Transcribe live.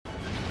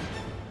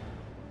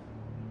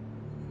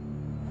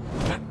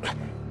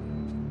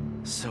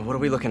So what are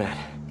we looking at?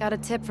 Got a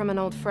tip from an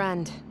old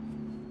friend.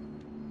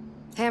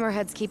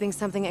 Hammerhead's keeping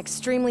something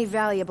extremely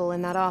valuable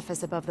in that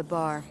office above the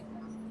bar.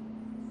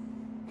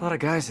 A lot of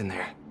guys in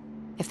there.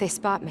 If they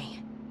spot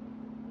me,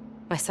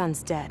 my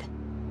son's dead.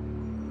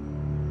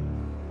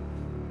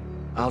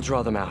 I'll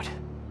draw them out.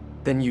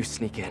 Then you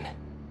sneak in.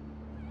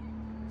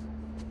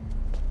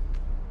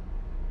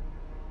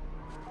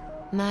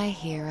 My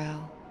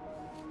hero.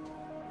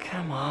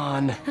 Come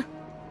on.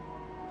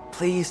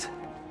 Please.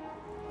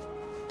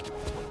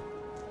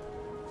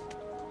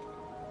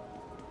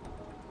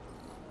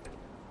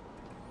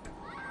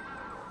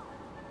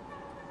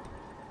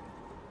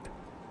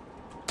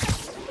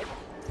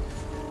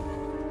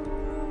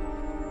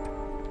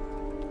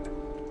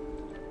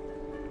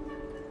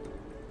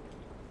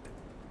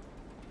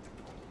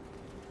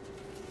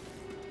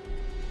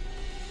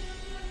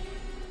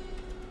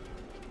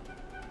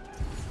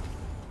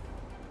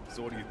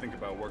 So what do you think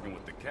about working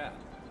with the cat?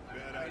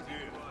 Bad idea.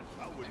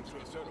 I wouldn't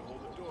trust her to hold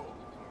the door.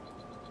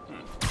 Well,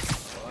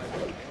 I'd be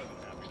more than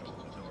happy to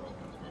hold the door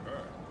open for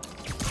her.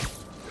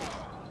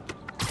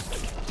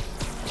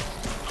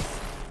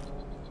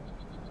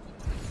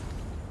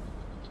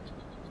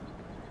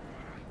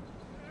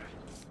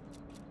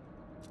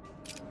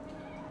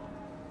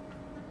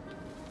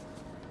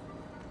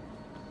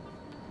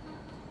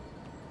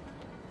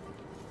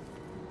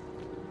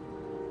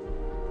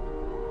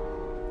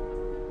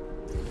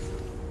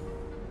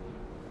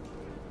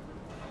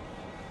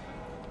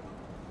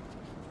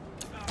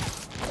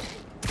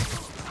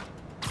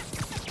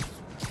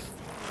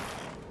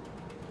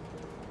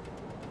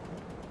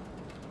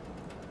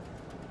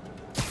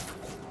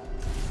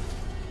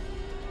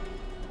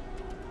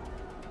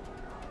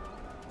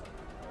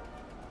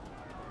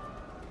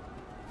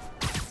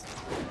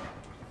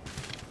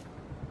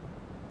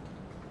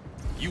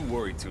 You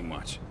worry too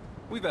much.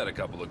 We've had a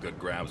couple of good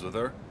grabs with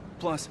her.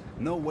 Plus,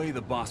 no way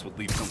the boss would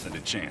leave something to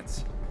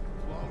chance.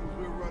 As long as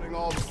we're running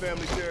all the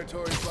family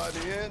territories by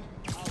the end,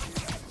 I'll be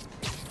happy.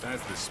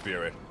 That's the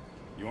spirit.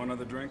 You want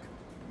another drink?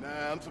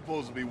 Nah, I'm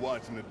supposed to be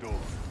watching the door.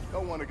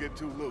 Don't want to get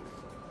too loose.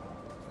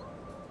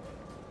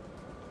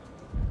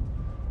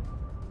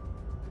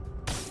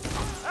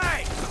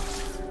 Hey!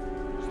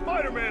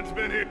 Spider-Man's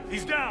been here.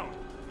 He's down.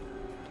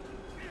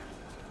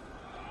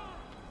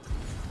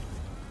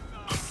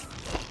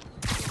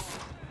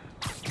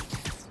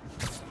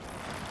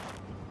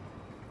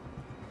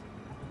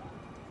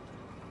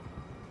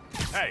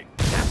 Hey!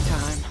 Nap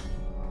time.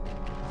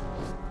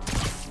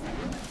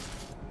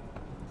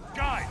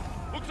 Guys!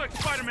 Looks like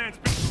Spider-Man's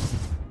been...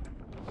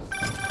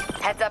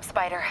 Heads up,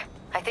 Spider.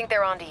 I think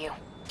they're onto you.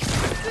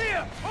 See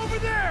ya! Over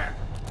there!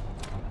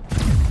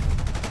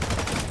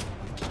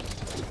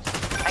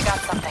 I got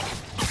something.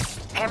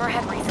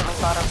 Hammerhead recently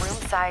bought a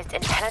room-sized,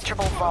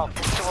 impenetrable vault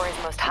to store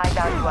his most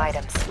high-value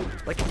items.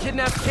 Like a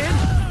kidnapped kid?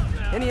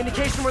 Any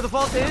indication where the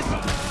vault is?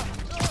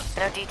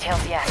 No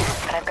details yet,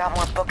 but I've got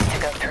more books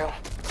to go through.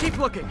 Keep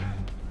looking.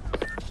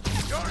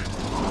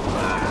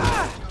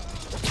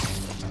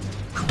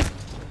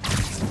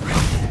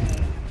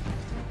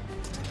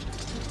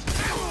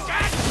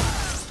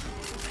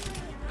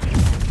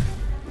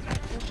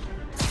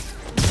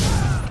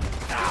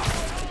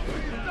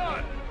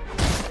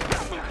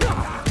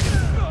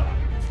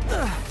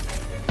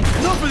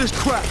 Enough of this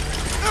crap!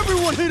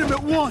 Everyone hit him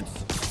at once!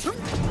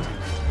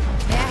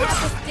 May I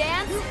have this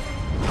dance?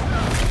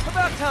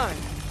 About time.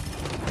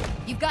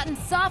 You've gotten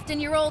soft in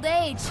your old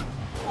age.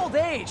 Old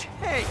age.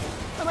 Hey,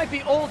 I might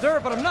be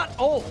older, but I'm not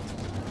old.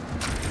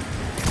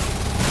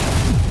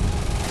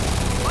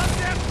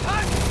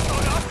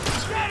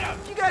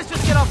 You guys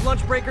just get off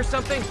lunch break or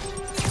something?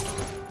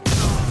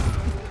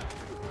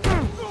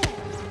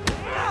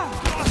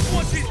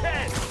 Watch his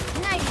head!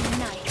 Nighty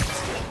night.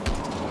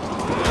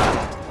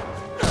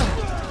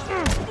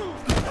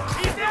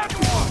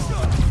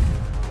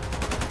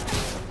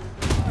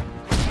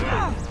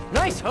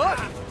 Nice hook.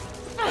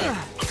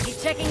 You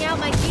checking out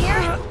my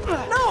gear?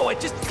 No, it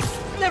just...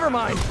 Never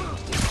mind.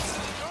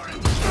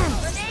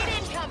 Grenade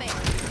incoming.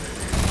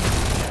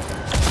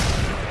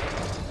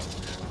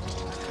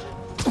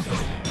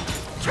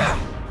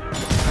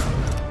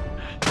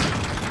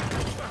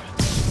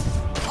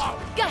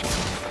 Gotcha.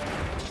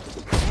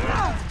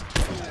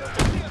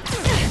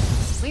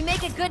 We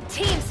make a good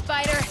team,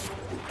 Spider.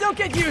 Don't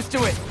get used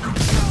to it.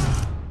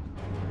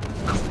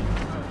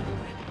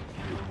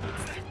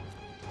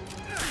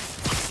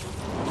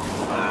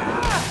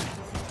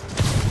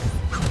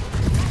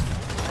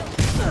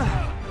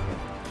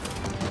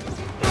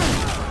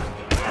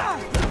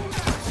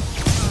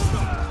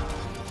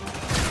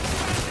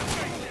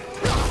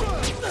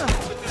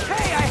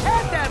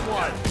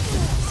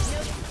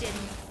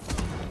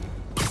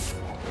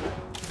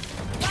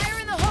 Fire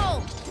in the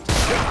hole.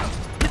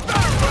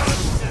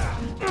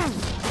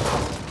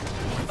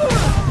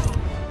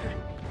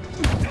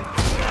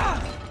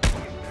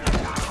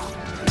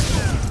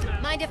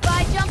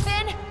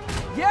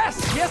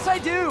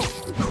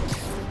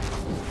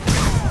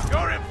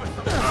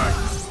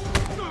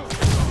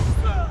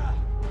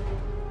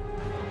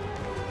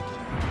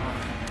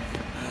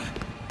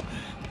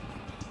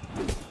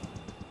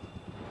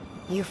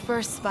 You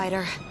first,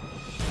 Spider.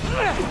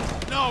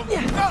 No!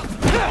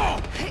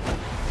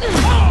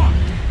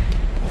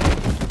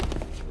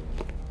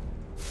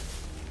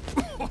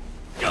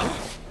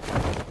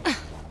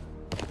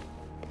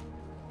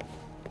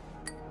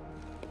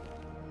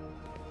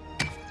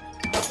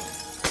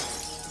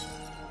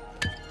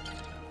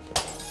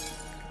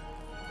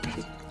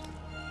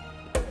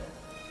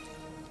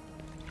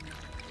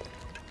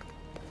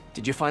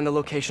 Did you find the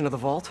location of the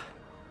vault?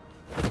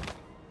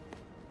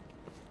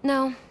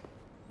 No,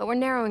 but we're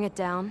narrowing it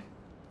down.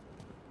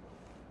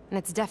 And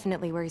it's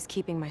definitely where he's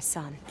keeping my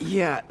son.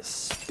 Yeah,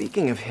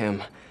 speaking of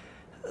him,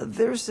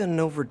 there's an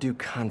overdue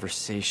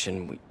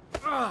conversation we...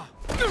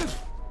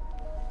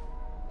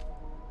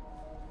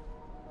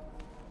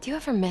 Do you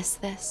ever miss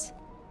this?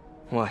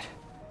 What?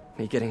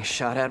 Me getting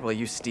shot at while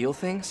you steal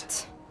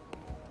things?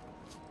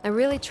 I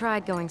really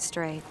tried going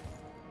straight.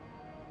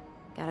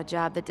 Got a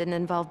job that didn't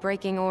involve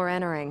breaking or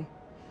entering.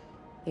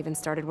 Even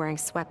started wearing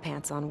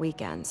sweatpants on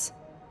weekends.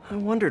 I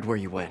wondered where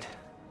you went.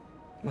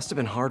 Must have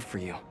been hard for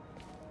you.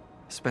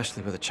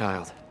 Especially with a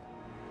child.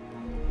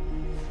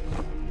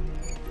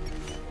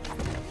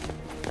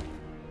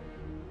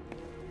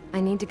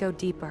 I need to go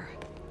deeper,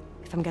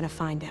 if I'm gonna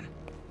find him.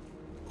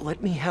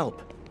 Let me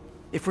help.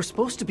 If we're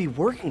supposed to be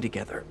working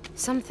together...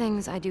 Some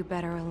things I do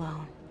better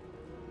alone.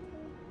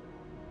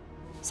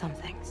 Some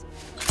things.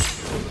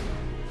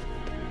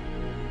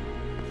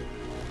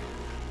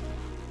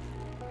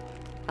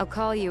 I'll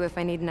call you if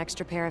I need an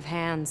extra pair of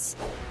hands.